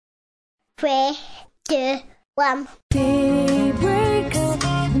3, 2, 1. Day breaks,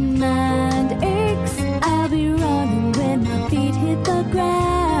 mind aches. I'll be running when my feet hit the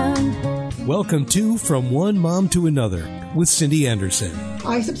ground. Welcome to From One Mom to Another with Cindy Anderson.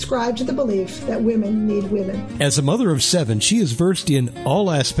 I subscribe to the belief that women need women. As a mother of 7, she is versed in all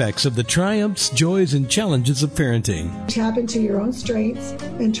aspects of the triumphs, joys, and challenges of parenting. Tap into your own strengths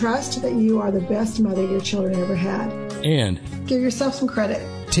and trust that you are the best mother your children ever had. And give yourself some credit.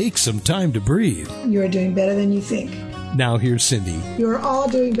 Take some time to breathe. You are doing better than you think. Now here's Cindy. You are all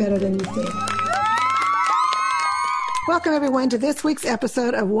doing better than you think. Welcome, everyone, to this week's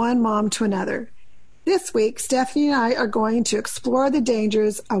episode of One Mom to Another. This week, Stephanie and I are going to explore the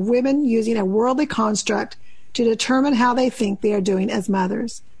dangers of women using a worldly construct to determine how they think they are doing as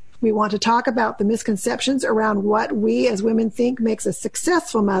mothers. We want to talk about the misconceptions around what we as women think makes a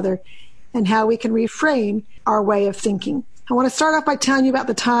successful mother and how we can reframe our way of thinking. I want to start off by telling you about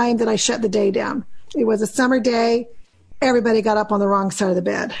the time that I shut the day down. It was a summer day. Everybody got up on the wrong side of the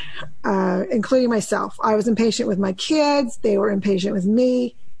bed, including myself. I was impatient with my kids. They were impatient with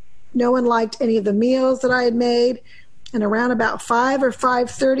me. No one liked any of the meals that I had made. And around about 5 or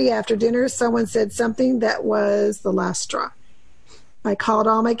 5:30 after dinner, someone said something that was the last straw. I called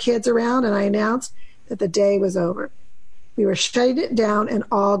all my kids around and I announced that the day was over. We were shutting it down and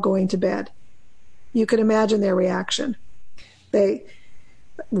all going to bed. You could imagine their reaction.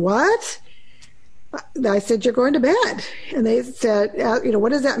 What? I said, you're going to bed. And they said,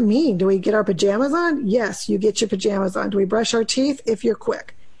 what does that mean? Do we get our pajamas on? Yes, you get your pajamas on. Do we brush our teeth? If you're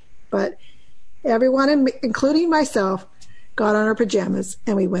quick. But everyone, including myself, got on our pajamas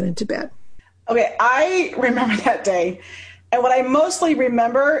and we went into bed. Okay, I remember that day. And what I mostly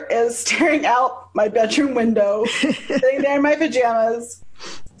remember is staring out my bedroom window, sitting there in my pajamas,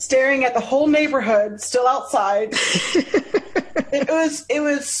 staring at the whole neighborhood still outside. It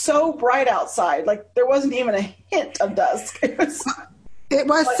was so bright outside. Like there wasn't even a hint of dusk. It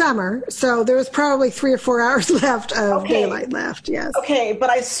was summer, so there was probably 3 or 4 hours left of daylight left, yes. Okay, but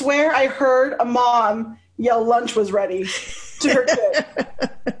I swear I heard a mom yell lunch was ready to her kid.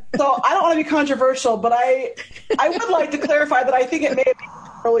 So I don't want to be controversial, but I would like to clarify that I think it may have been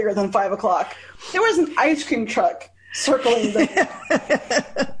earlier than 5 o'clock. There was an ice cream truck circling the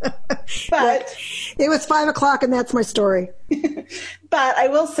but it was 5 o'clock and that's my story. But I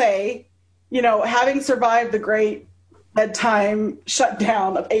will say, having survived the great bedtime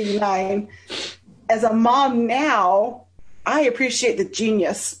shutdown of 89, as a mom now, I appreciate the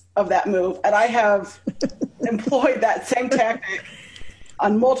genius of that move. And I have employed that same tactic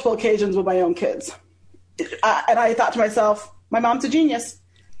on multiple occasions with my own kids. And I thought to myself, my mom's a genius.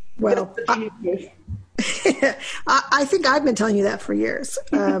 Well, I think I've been telling you that for years.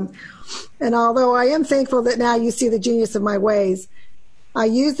 And although I am thankful that now you see the genius of my ways, I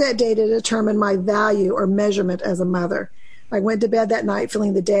use that day to determine my value or measurement as a mother. I went to bed that night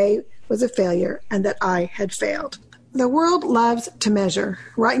feeling the day was a failure and that I had failed. The world loves to measure.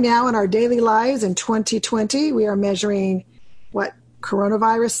 Right now in our daily lives in 2020, we are measuring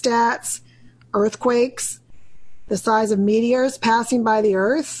coronavirus stats, earthquakes, the size of meteors passing by the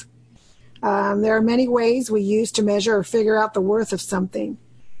earth. There are many ways we use to measure or figure out the worth of something.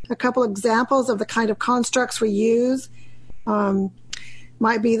 A couple examples of the kind of constructs we use the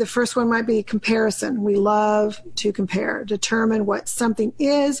first one might be comparison. We love to compare, determine what something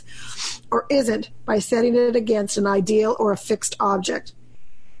is or isn't by setting it against an ideal or a fixed object.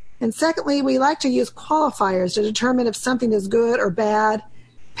 And secondly, we like to use qualifiers to determine if something is good or bad,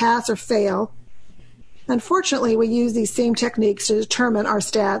 pass or fail. Unfortunately, we use these same techniques to determine our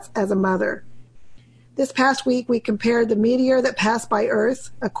stats as a mother. This past week, we compared the meteor that passed by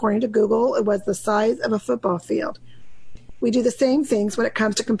Earth. According to Google, it was the size of a football field. We do the same things when it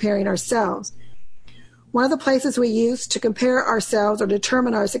comes to comparing ourselves. One of the places we use to compare ourselves or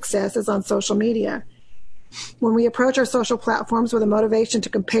determine our success is on social media. When we approach our social platforms with a motivation to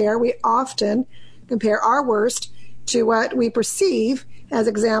compare, we often compare our worst to what we perceive as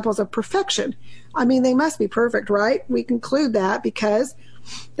examples of perfection. I mean, they must be perfect, right? We conclude that because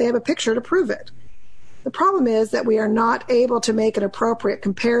they have a picture to prove it. The problem is that we are not able to make an appropriate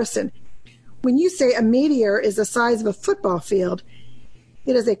comparison. When you say a meteor is the size of a football field,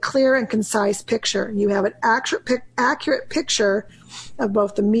 it is a clear and concise picture. You have an accurate picture of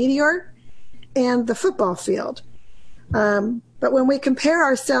both the meteor and the football field. But when we compare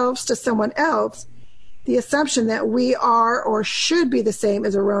ourselves to someone else, the assumption that we are or should be the same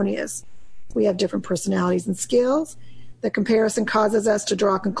is erroneous. We have different personalities and skills. The comparison causes us to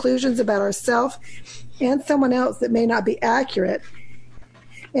draw conclusions about ourselves and someone else that may not be accurate.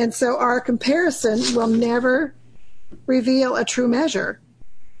 And so our comparison will never reveal a true measure.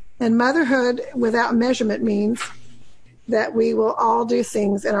 And motherhood without measurement means that we will all do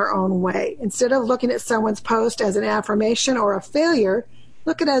things in our own way. Instead of looking at someone's post as an affirmation or a failure,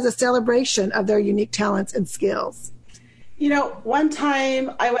 look at it as a celebration of their unique talents and skills. You know, one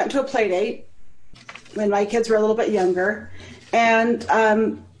time I went to a play date when my kids were a little bit younger, and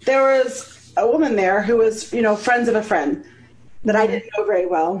there was a woman there who was, you know, friends of a friend that I didn't know very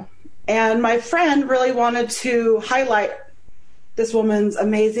well. And my friend really wanted to highlight this woman's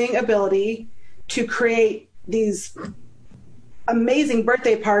amazing ability to create these amazing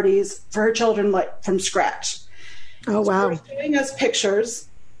birthday parties for her children, like from scratch. Oh, wow. So she was showing us pictures,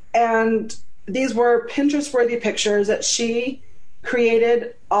 and these were Pinterest-worthy pictures that she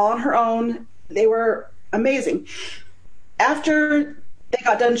created all on her own. They were amazing. After they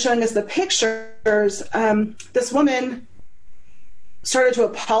got done showing us the pictures, this woman started to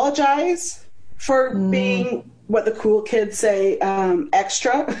apologize for being what the cool kids say,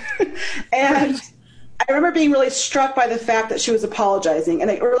 extra. And I remember being really struck by the fact that she was apologizing, and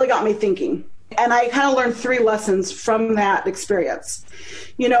it really got me thinking. And I kind of learned 3 lessons from that experience.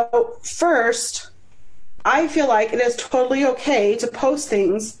 You know, first, I feel like it is totally okay to post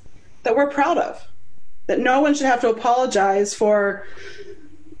things that we're proud of, that no one should have to apologize for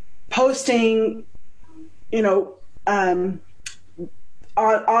posting, you know, on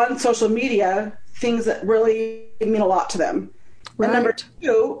social media, things that really mean a lot to them. Right. And number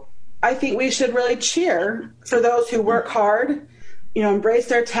 2, I think we should really cheer for those who work hard, you know, embrace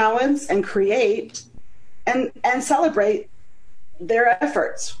their talents and create and celebrate their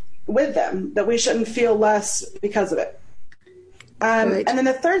efforts with them, that we shouldn't feel less because of it. Right. And then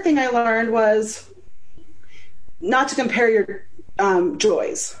the third thing I learned was not to compare your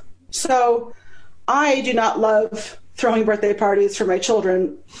joys. So I do not love throwing birthday parties for my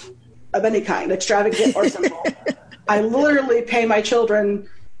children of any kind, extravagant or simple. I literally pay my children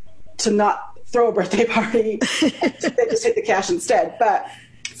to not throw a birthday party. They just take the cash instead. But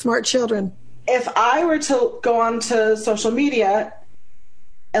Smart children. if I were to go on to social media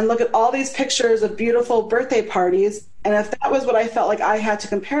and look at all these pictures of beautiful birthday parties, and if that was what I felt like I had to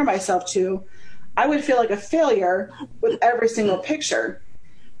compare myself to, I would feel like a failure with every single picture.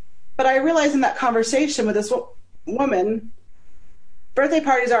 But I realized in that conversation with this woman, birthday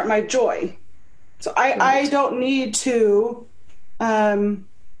parties aren't my joy. So I don't need to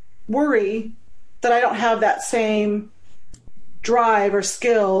worry that I don't have that same drive or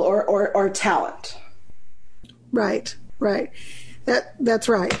skill or talent. Right. That's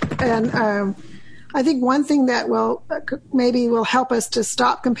right. And I think one thing that maybe will help us to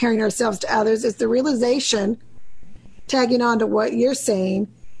stop comparing ourselves to others is the realization, tagging on to what you're saying,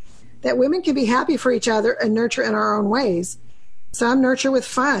 that women can be happy for each other and nurture in our own ways. Some nurture with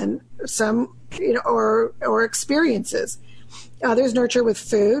fun, some, or experiences. Others nurture with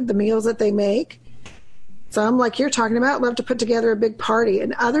food, the meals that they make. Some, like you're talking about, love to put together a big party.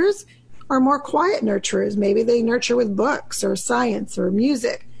 And others are more quiet nurturers. Maybe they nurture with books or science or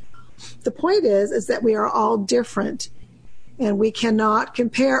music. The point is that we are all different, and we cannot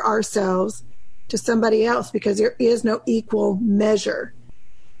compare ourselves to somebody else because there is no equal measure,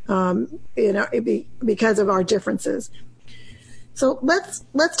 because of our differences. So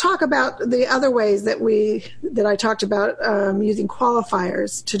let's talk about the other ways that I talked about, using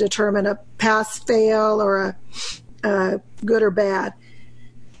qualifiers to determine a pass, fail, or a good or bad.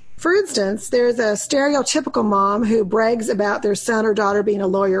 For instance, there's a stereotypical mom who brags about their son or daughter being a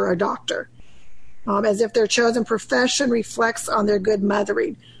lawyer or a doctor, as if their chosen profession reflects on their good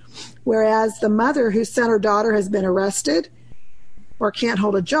mothering, whereas the mother whose son or daughter has been arrested or can't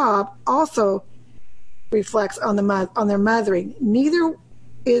hold a job also reflects on their mothering. Neither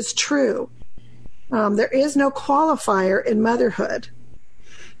is true. There is no qualifier in motherhood.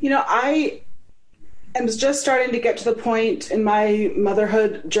 I am just starting to get to the point in my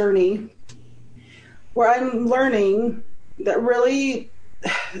motherhood journey where I'm learning that really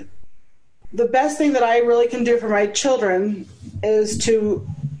the best thing that I really can do for my children is to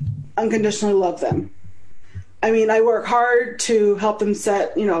unconditionally love them. I mean, I work hard to help them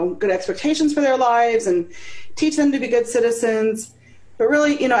set, good expectations for their lives and teach them to be good citizens. But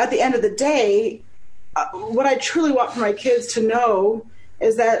really, at the end of the day, what I truly want for my kids to know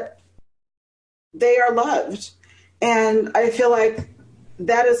is that they are loved. And I feel like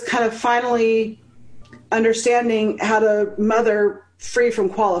that is kind of finally understanding how to mother free from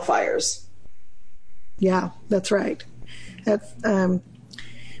qualifiers. Yeah, that's right. That's,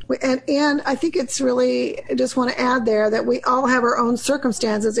 and I think it's really, I just want to add there that we all have our own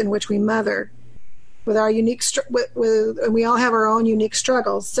circumstances in which we mother with our unique, and we all have our own unique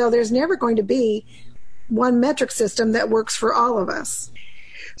struggles. So there's never going to be one metric system that works for all of us.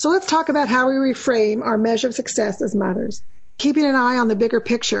 So let's talk about how we reframe our measure of success as mothers. Keeping an eye on the bigger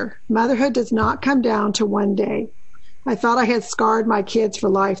picture. Motherhood does not come down to one day. I thought I had scarred my kids for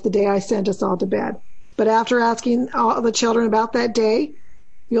life the day I sent us all to bed. But after asking all the children about that day,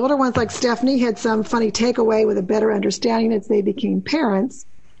 the older ones like Stephanie had some funny takeaway with a better understanding as they became parents,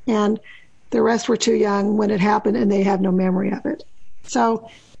 and the rest were too young when it happened and they have no memory of it. So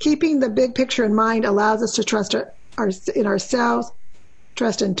keeping the big picture in mind allows us to trust in ourselves,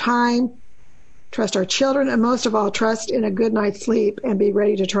 trust in time, trust our children, and most of all, trust in a good night's sleep and be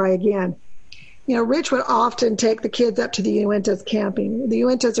ready to try again. You know, Rich would often take the kids up to the Uintas camping. The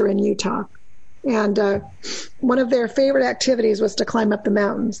Uintas are in Utah. And one of their favorite activities was to climb up the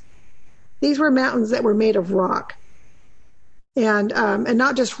mountains. These were mountains that were made of rock. And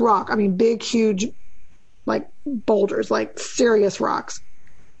not just rock, I mean big, huge, like boulders, like serious rocks.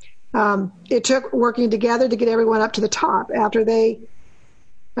 It took working together to get everyone up to the top. After they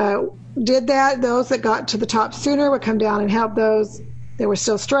did that, those that got to the top sooner would come down and help those that were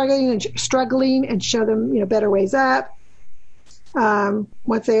still struggling and show them, better ways up.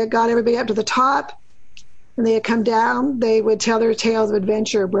 Once they got everybody up to the top and they had come down, they would tell their tales of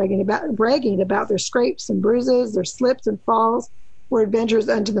adventure, bragging about their scrapes and bruises, their slips and falls were adventures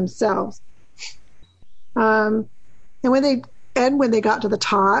unto themselves. And when they got to the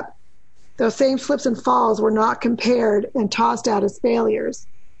top, those same slips and falls were not compared and tossed out as failures.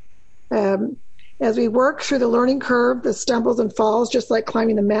 As we work through the learning curve, the stumbles and falls, just like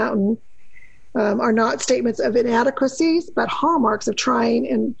climbing the mountain, are not statements of inadequacies, but hallmarks of trying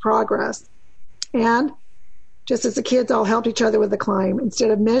and progress. And just as the kids all helped each other with the climb,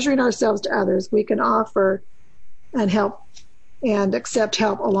 instead of measuring ourselves to others, we can offer and help and accept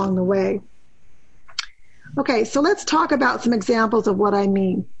help along the way. Okay, so let's talk about some examples of what I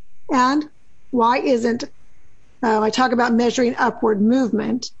mean. And why isn't, I talk about measuring upward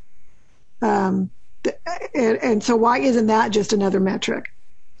movement. And so why isn't that just another metric?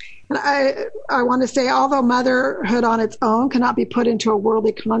 And I want to say, although motherhood on its own cannot be put into a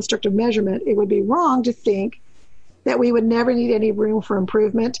worldly construct of measurement, it would be wrong to think that we would never need any room for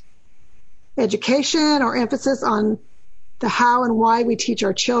improvement, education, or emphasis on the how and why we teach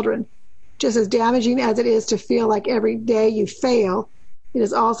our children. Just as damaging as it is to feel like every day you fail, it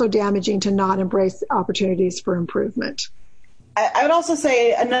is also damaging to not embrace opportunities for improvement. I would also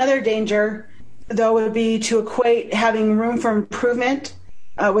say another danger, though, would be to equate having room for improvement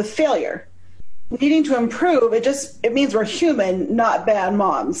with failure. Needing to improve, it means we're human, not bad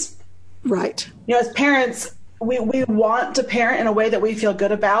moms. Right. As parents, we want to parent in a way that we feel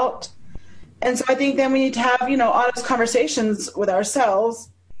good about. And so I think then we need to have, honest conversations with ourselves,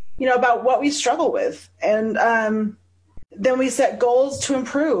 about what we struggle with. And then we set goals to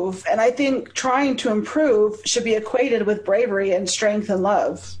improve. And I think trying to improve should be equated with bravery and strength and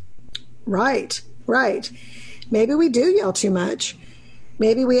love. Right. Maybe we do yell too much.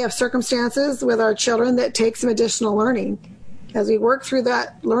 Maybe we have circumstances with our children that take some additional learning. As we work through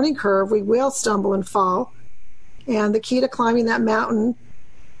that learning curve, we will stumble and fall. And the key to climbing that mountain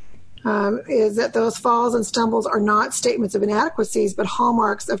is that those falls and stumbles are not statements of inadequacies, but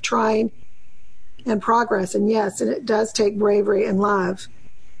hallmarks of trying and progress. And yes, and it does take bravery and love.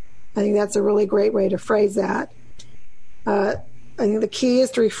 I think that's a really great way to phrase that. I think the key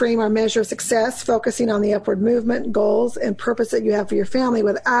is to reframe our measure of success, focusing on the upward movement, goals, and purpose that you have for your family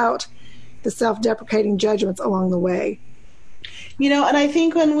without the self-deprecating judgments along the way. And I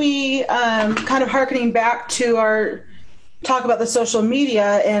think when we, kind of hearkening back to our talk about the social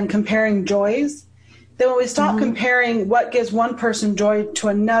media and comparing joys, then when we stop comparing what gives one person joy to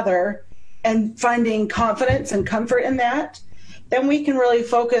another and finding confidence and comfort in that, then we can really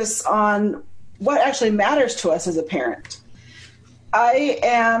focus on what actually matters to us as a parent. I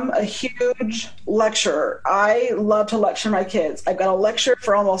am a huge lecturer. I love to lecture my kids. I've got a lecture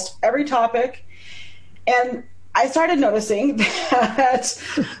for almost every topic. And I started noticing that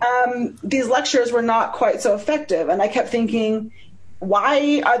these lectures were not quite so effective. And I kept thinking,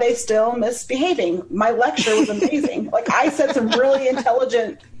 why are they still misbehaving? My lecture was amazing. I said some really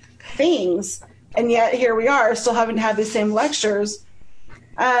intelligent things, and yet here we are still having to have these same lectures.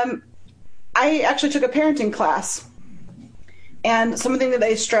 I actually took a parenting class. And something that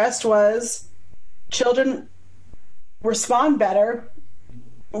they stressed was children respond better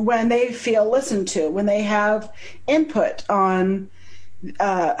when they feel listened to, when they have input on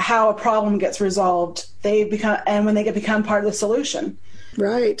how a problem gets resolved. And when they become part of the solution.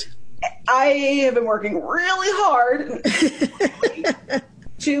 Right. I have been working really hard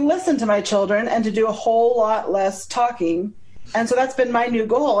to listen to my children and to do a whole lot less talking. And so that's been my new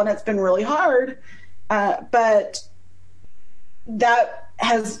goal, and it's been really hard. But that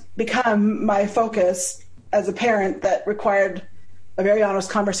has become my focus as a parent that required a very honest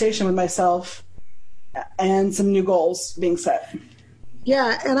conversation with myself and some new goals being set.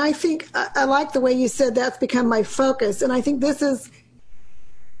 Yeah, and I think I like the way you said that's become my focus. And I think this is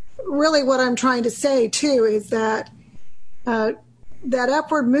really what I'm trying to say, too, is that that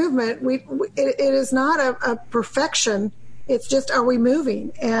upward movement, it is not a perfection. It's just, are we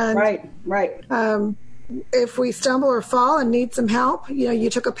moving? And right. If we stumble or fall and need some help, you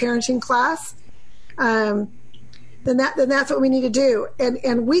took a parenting class, then that's what we need to do.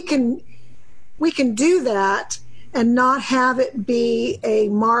 And we can do that and not have it be a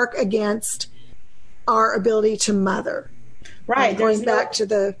mark against our ability to mother. Right. Going back to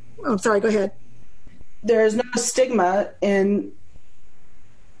the, I'm sorry, go ahead. There's no stigma in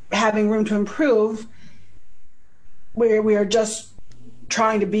having room to improve. We are just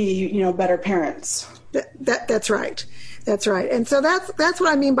trying to be, better parents. That's right. That's right. And so that's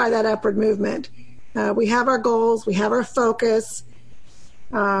what I mean by that upward movement. We have our goals. We have our focus.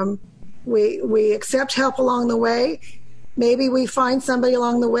 We accept help along the way. Maybe we find somebody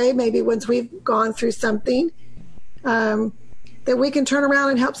along the way, maybe once we've gone through something, that we can turn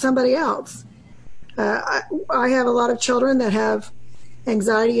around and help somebody else. I have a lot of children that have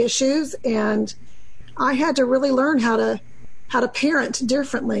anxiety issues, and I had to really learn how to parent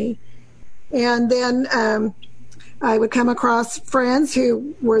differently. And then I would come across friends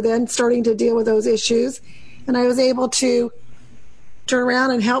who were then starting to deal with those issues, and I was able to turn around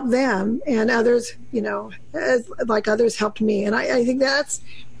and help them, and others, like others helped me. And I think that's,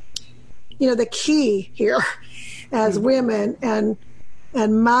 the key here as women and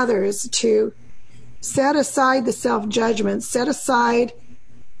mothers, to set aside the self-judgment, set aside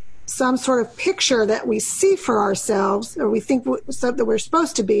some sort of picture that we see for ourselves, or we think that we're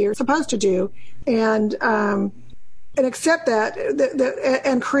supposed to be or supposed to do, and accept that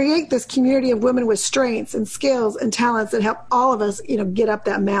and create this community of women with strengths and skills and talents that help all of us, get up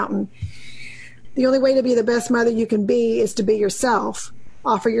that mountain. The only way to be the best mother you can be is to be yourself.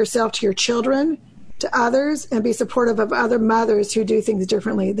 Offer yourself to your children, to others, and be supportive of other mothers who do things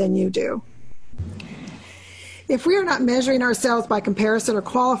differently than you do. If we are not measuring ourselves by comparison or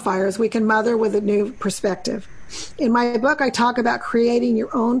qualifiers, we can mother with a new perspective. In my book, I talk about creating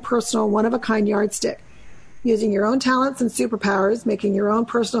your own personal one-of-a-kind yardstick, using your own talents and superpowers, making your own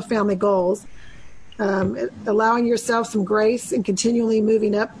personal family goals, allowing yourself some grace, and continually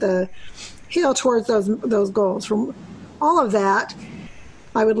moving up the hill towards those goals. From all of that,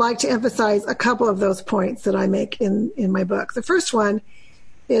 I would like to emphasize a couple of those points that I make in my book. The first one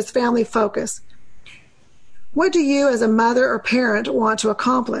is family focus. What do you as a mother or parent want to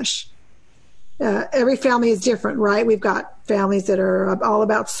accomplish? Every family is different, right? We've got families that are all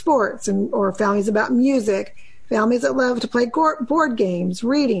about sports, or families about music, families that love to play board games,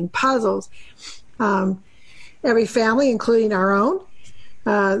 reading, puzzles. Every family, including our own,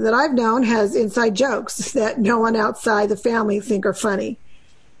 that I've known, has inside jokes that no one outside the family think are funny.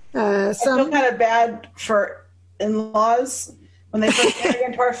 I feel kind of bad for in-laws when they first enter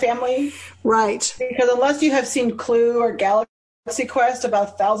into our family. Right. Because unless you have seen Clue or Galaxy Quest about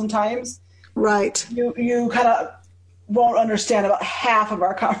 1,000 times, right, you kind of won't understand about half of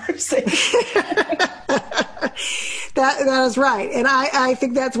our conversation. That is right. And I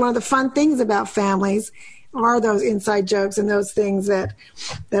think that's one of the fun things about families, are those inside jokes and those things that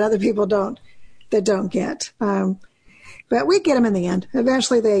other people don't get. But we get them in the end.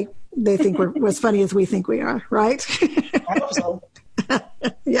 Eventually they think we're as funny as we think we are, right? I hope so.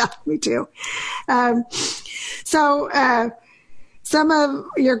 Yeah, me too. So some of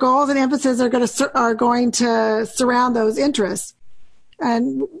your goals and emphasis are going to surround those interests,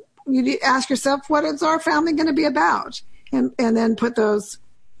 and you ask yourself, what is our family going to be about, and then put those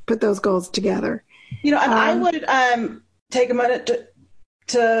goals together. And I would take a minute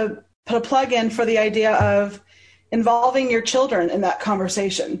to put a plug in for the idea of involving your children in that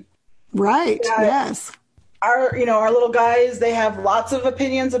conversation. Right. Yes. Our little guys, they have lots of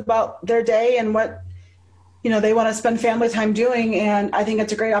opinions about their day and what, they want to spend family time doing. And I think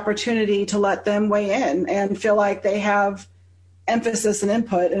it's a great opportunity to let them weigh in and feel like they have emphasis and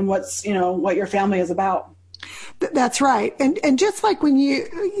input in what your family is about. That's right. And just like when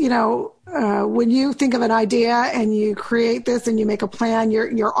when you think of an idea and you create this and you make a plan,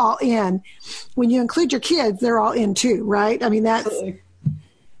 you're all in. When you include your kids, they're all in too, right? I mean, that's, absolutely.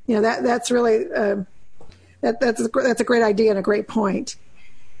 That's really, that's a great idea and a great point.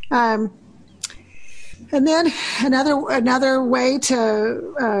 And then another way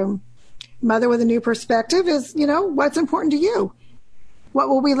to mother with a new perspective is, what's important to you? What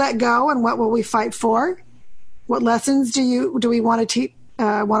will we let go and what will we fight for? What lessons do we want to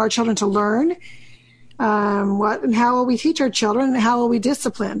want our children to learn, what and how will we teach our children, and how will we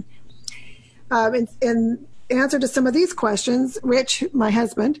discipline. In answer to some of these questions, Rich, my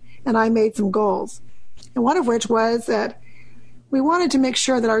husband, and I made some goals. And one of which was that we wanted to make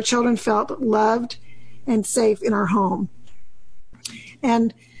sure that our children felt loved and safe in our home.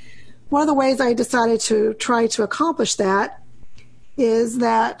 And one of the ways I decided to try to accomplish that is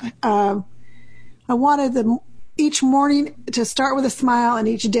that I wanted them each morning to start with a smile and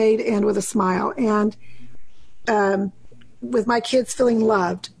each day to end with a smile. And with my kids feeling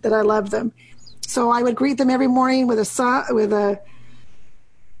loved, that I loved them. So I would greet them every morning with a smile,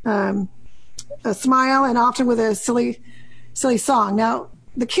 and often with a silly song. Now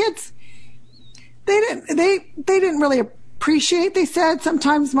the kids, they didn't really appreciate, they said,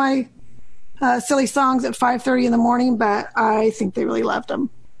 sometimes my silly songs at 5:30 in the morning, but I think they really loved them.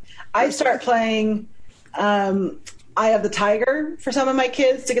 I start playing Eye of the Tiger for some of my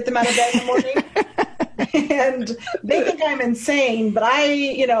kids to get them out of bed in the morning. And they think I'm insane, but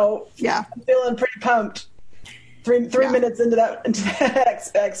I'm feeling pretty pumped. Three minutes into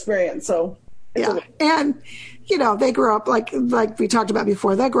that experience. So and they grow up like we talked about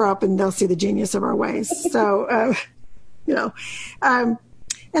before. They grow up and they'll see the genius of our ways. So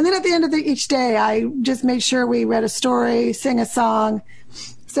and then at the end of each day, I just made sure we read a story, sang a song,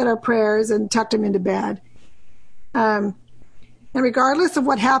 said our prayers, and tucked them into bed. And regardless of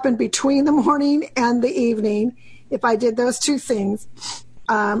what happened between the morning and the evening, if I did those two things,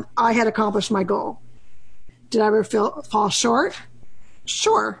 I had accomplished my goal. Did I ever fall short?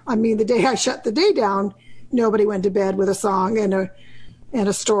 Sure. I mean, the day I shut the day down, nobody went to bed with a song and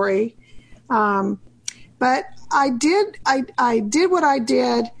a story. But I did what I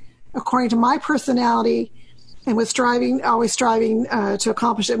did according to my personality, and was always striving to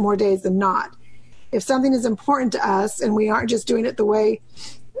accomplish it more days than not. If something is important to us and we aren't just doing it the way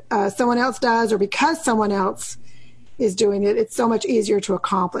someone else does or because someone else is doing it, it's so much easier to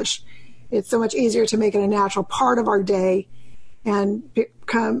accomplish. It's so much easier to make it a natural part of our day and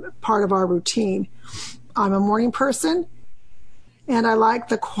become part of our routine. I'm a morning person, and I like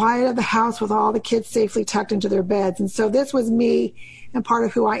the quiet of the house with all the kids safely tucked into their beds. And so this was me and part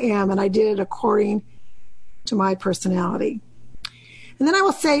of who I am, and I did it according to my personality. And then I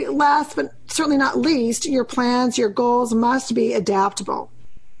will say, last but certainly not least, your plans, your goals must be adaptable.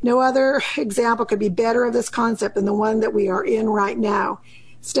 No other example could be better of this concept than the one that we are in right now.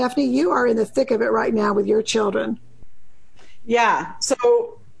 Stephanie, you are in the thick of it right now with your children. Yeah.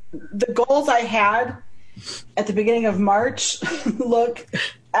 So the goals I had at the beginning of March look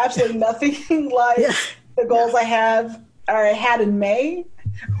absolutely nothing like the goals I had in May.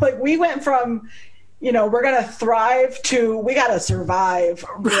 Like, we went from, we're going to thrive to we got to survive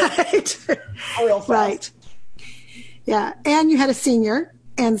real fast. Right. Yeah. And you had a senior,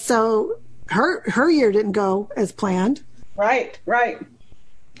 and so her year didn't go as planned. Right.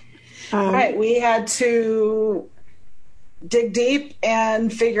 We had to dig deep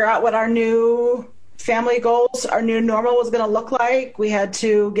and figure out what our new family goals, our new normal was going to look like. We had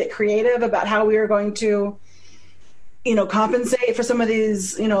to get creative about how we were going to, compensate for some of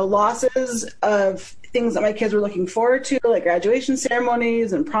these, losses of things that my kids were looking forward to, like graduation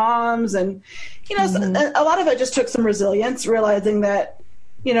ceremonies and proms. And, a lot of it just took some resilience, realizing that,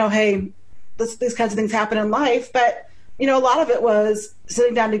 hey, these kinds of things happen in life. But, a lot of it was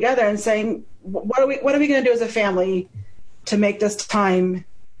sitting down together and saying, what are we going to do as a family to make this time,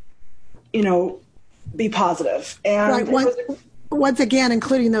 be positive? And once again,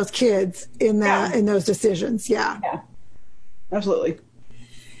 including those kids in that, in those decisions. Yeah, absolutely.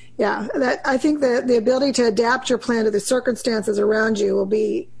 Yeah. I think that the ability to adapt your plan to the circumstances around you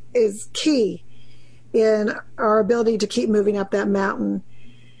is key in our ability to keep moving up that mountain.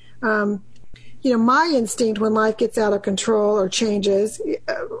 My instinct when life gets out of control or changes,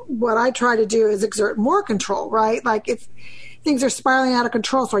 what I try to do is exert more control, right? Like, if things are spiraling out of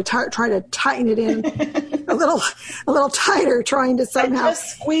control, so I try to tighten it in a little tighter, trying to somehow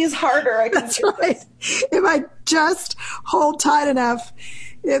just squeeze harder. That's right. If I just hold tight enough,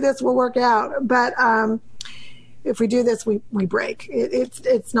 this will work out. But if we do this, we break.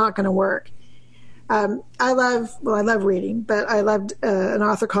 It's not going to work. I love reading, but I loved an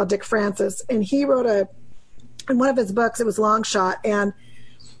author called Dick Francis, and he wrote in one of his books, it was Long Shot, and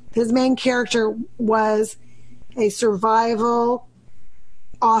his main character was a survival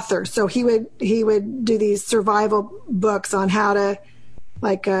author. So he would do these survival books on how to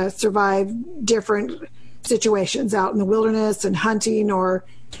survive different situations out in the wilderness and hunting, or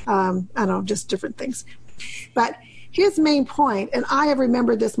just different things. But his main point, and I have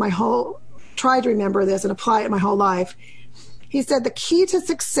remembered this tried to remember this and apply it my whole life, He said the key to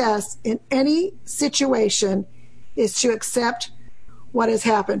success in any situation is to accept what has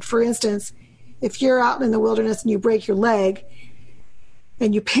happened. For instance, if you're out in the wilderness and you break your leg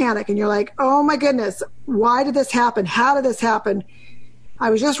and you panic and you're like, oh my goodness, why did this happen? How did this happen? I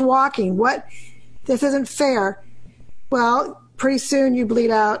was just walking. What? This isn't fair. Well, pretty soon you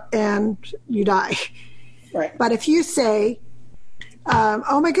bleed out and you die. Right. But if you say,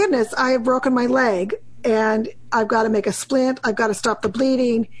 oh my goodness, I have broken my leg and I've got to make a splint, I've got to stop the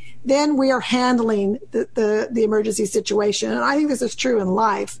bleeding, then we are handling the emergency situation. And I think this is true in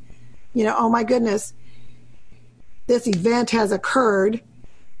life. You know, oh my goodness, this event has occurred,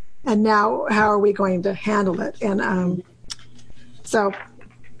 and now how are we going to handle it? And so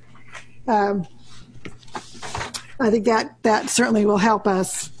I think that certainly will help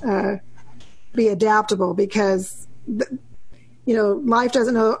us be adaptable, because life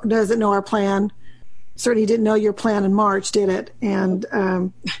doesn't know our plan. Certainly didn't know your plan in March, did it? And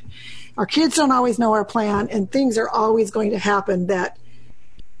our kids don't always know our plan, and things are always going to happen that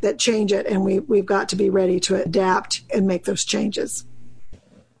change it, and we've got to be ready to adapt and make those changes.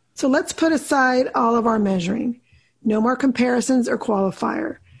 So let's put aside all of our measuring. No more comparisons or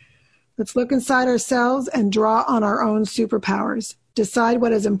qualifier. Let's look inside ourselves and draw on our own superpowers. Decide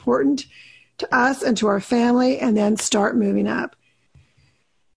what is important to us and to our family, and then start moving up.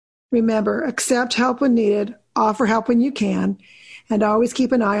 Remember, accept help when needed, offer help when you can, and always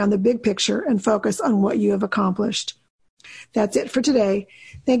keep an eye on the big picture and focus on what you have accomplished. That's it for today.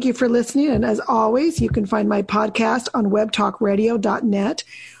 Thank you for listening, and as always, you can find my podcast on webtalkradio.net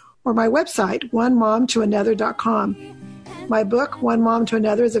or my website, onemomtoanother.com. My book, One Mom to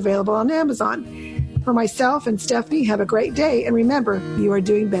Another, is available on Amazon. For myself and Stephanie, have a great day, and remember, you are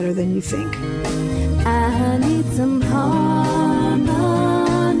doing better than you think. I need some heart.